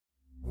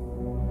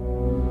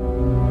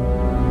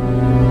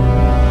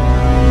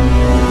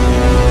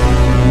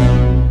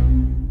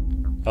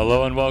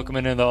Welcome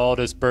into the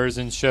Aldis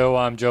Berzins show.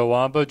 I'm Joe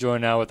Wamba,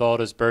 joined now with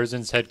Aldis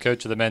Berzins, head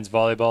coach of the men's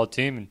volleyball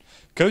team. And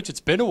Coach, it's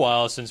been a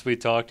while since we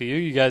talked to you.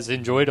 You guys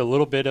enjoyed a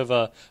little bit of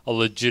a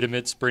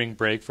legitimate spring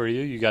break for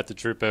you. You got the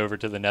trip over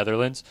to the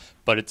Netherlands,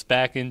 but it's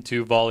back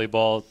into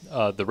volleyball,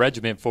 the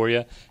regiment for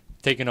you,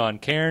 taking on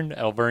Cairn,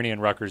 Alvernia,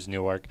 and Rutgers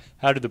Newark.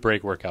 How did the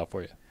break work out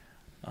for you?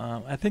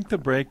 I think the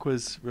break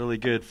was really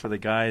good for the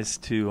guys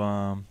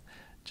to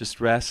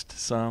just rest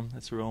some.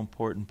 That's a real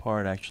important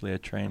part, actually,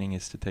 of training,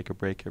 is to take a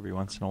break every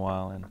once in a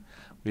while. And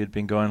we had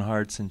been going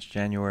hard since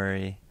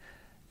January,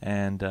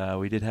 and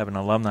we did have an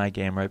alumni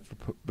game right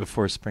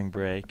before spring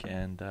break,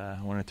 and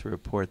I wanted to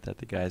report that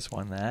the guys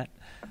won that.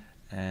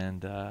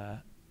 And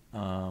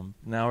now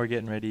we're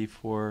getting ready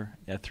for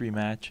 3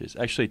 matches,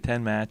 actually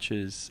 10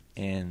 matches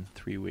in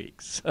 3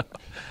 weeks. So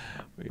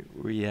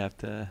we have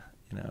to,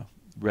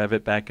 rev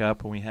it back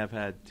up, and we have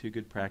had 2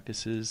 good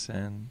practices,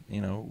 and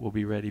we'll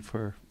be ready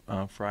for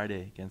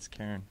Friday against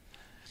Cairn.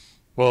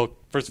 Well,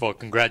 first of all,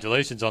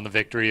 congratulations on the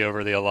victory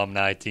over the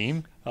alumni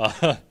team.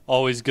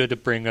 Always good to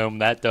bring home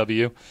that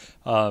W.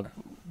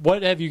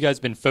 What have you guys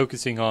been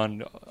focusing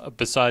on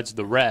besides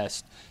the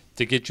rest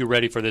to get you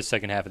ready for this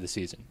second half of the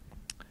season?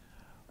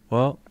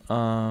 Well,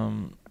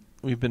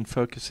 we've been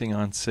focusing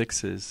on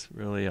sixes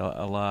really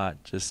a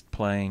lot, just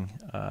playing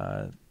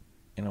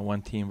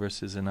one team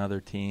versus another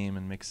team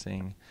and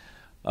mixing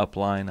up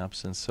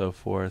lineups and so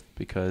forth,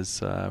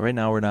 because right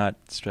now we're not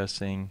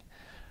stressing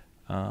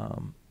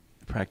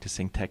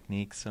practicing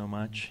technique so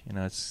much.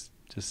 It's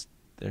just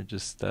they're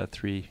just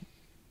 3,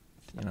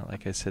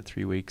 like I said,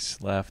 3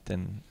 weeks left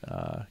in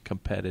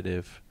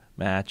competitive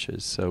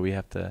matches, so we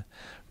have to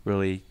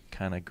really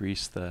kind of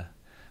grease the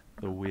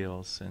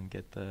wheels and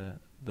get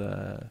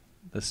the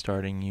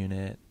starting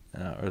unit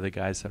or the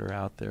guys that are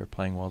out there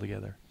playing well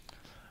together.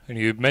 And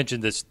you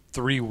mentioned this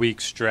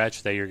 3-week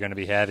stretch that you're going to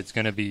be had. It's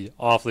going to be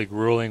awfully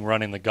grueling,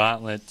 running the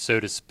gauntlet, so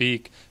to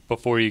speak,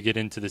 before you get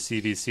into the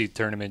CVC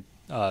tournament.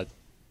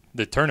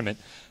 The tournament.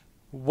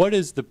 What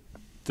is the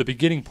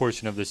beginning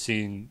portion of the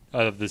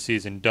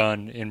season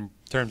done in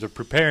terms of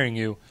preparing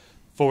you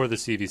for the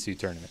CVC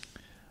tournament?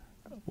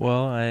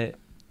 Well,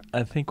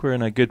 I think we're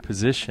in a good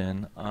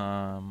position.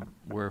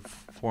 We're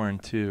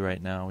 4-2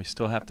 right now. We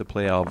still have to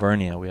play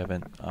Alvernia. We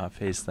haven't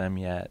faced them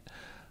yet.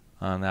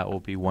 That will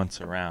be once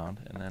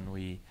around, and then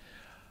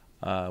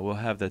we'll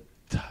have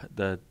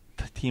the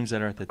teams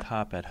that are at the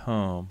top at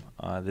home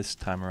this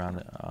time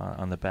around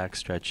on the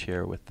backstretch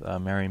here with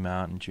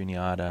Marymount and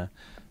Juniata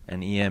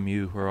and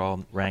EMU, who are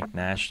all ranked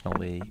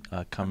nationally,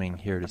 coming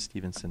here to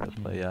Stevenson to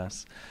play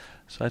us.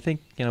 So I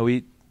think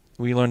we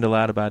learned a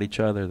lot about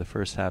each other the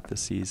first half of the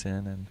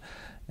season,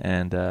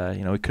 and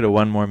we could have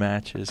won more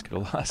matches,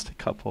 could have lost a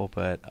couple,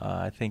 but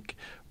I think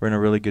we're in a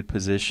really good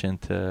position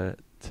to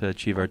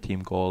achieve our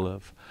team goal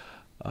of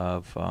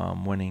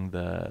winning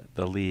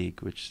the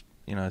league, which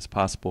is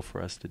possible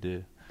for us to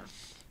do.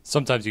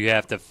 Sometimes you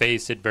have to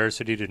face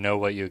adversity to know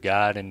what you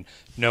got and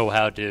know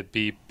how to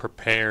be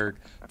prepared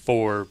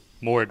for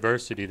more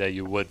adversity that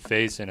you would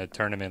face in a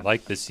tournament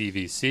like the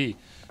CVC.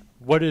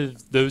 What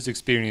have those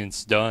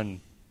experiences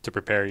done to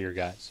prepare your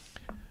guys?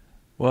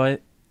 Well,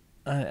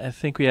 I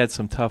think we had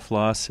some tough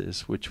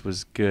losses, which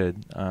was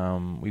good.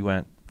 We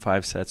went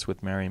 5 sets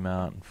with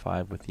Marymount and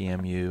 5 with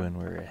EMU, and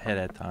we were ahead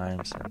at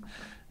times.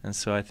 And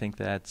so I think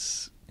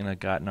that's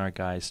gotten our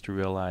guys to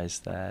realize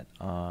that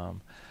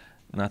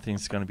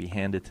nothing's going to be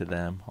handed to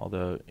them.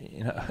 Although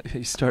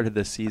he started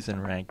the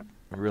season ranked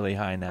really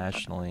high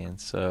nationally,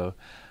 and so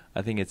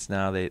I think it's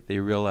now they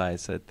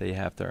realize that they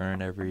have to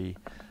earn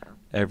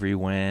every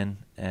win,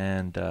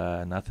 and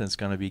nothing's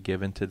going to be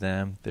given to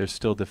them. They're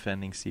still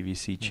defending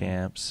CVC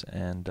champs,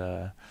 and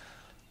they're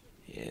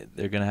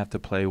going to have to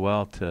play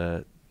well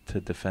to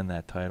defend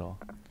that title.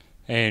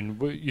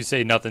 And you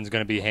say nothing's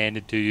going to be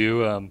handed to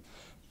you.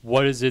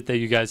 What is it that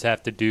you guys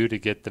have to do to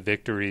get the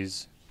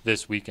victories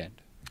this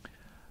weekend?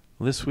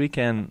 Well, this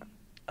weekend,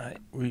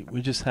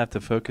 we just have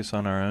to focus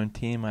on our own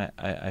team.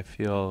 I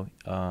feel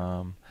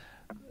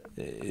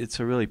it's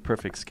a really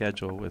perfect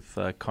schedule with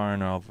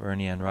Cairn,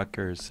 Alvernia, and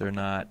Rutgers. They're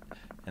not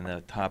in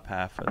the top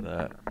half of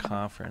the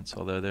conference,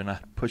 although they're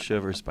not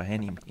pushovers by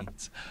any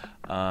means.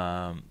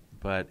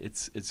 But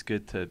it's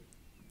good to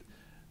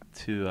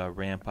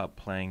ramp up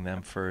playing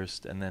them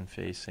first, and then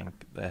facing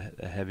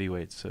the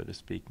heavyweights, so to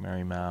speak,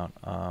 Marymount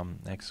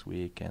next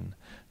week, and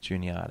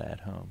Juniata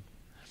at home.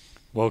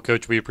 Well,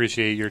 Coach, we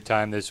appreciate your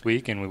time this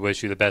week, and we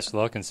wish you the best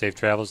luck and safe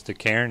travels to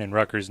Cairn and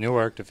Rutgers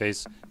Newark to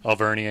face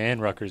Alvernia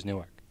and Rutgers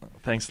Newark.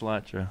 Thanks a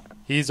lot, Joe.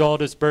 He's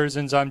Aldis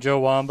Berzins. I'm Joe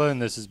Wamba,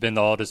 and this has been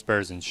the Aldis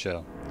Berzins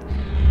Show.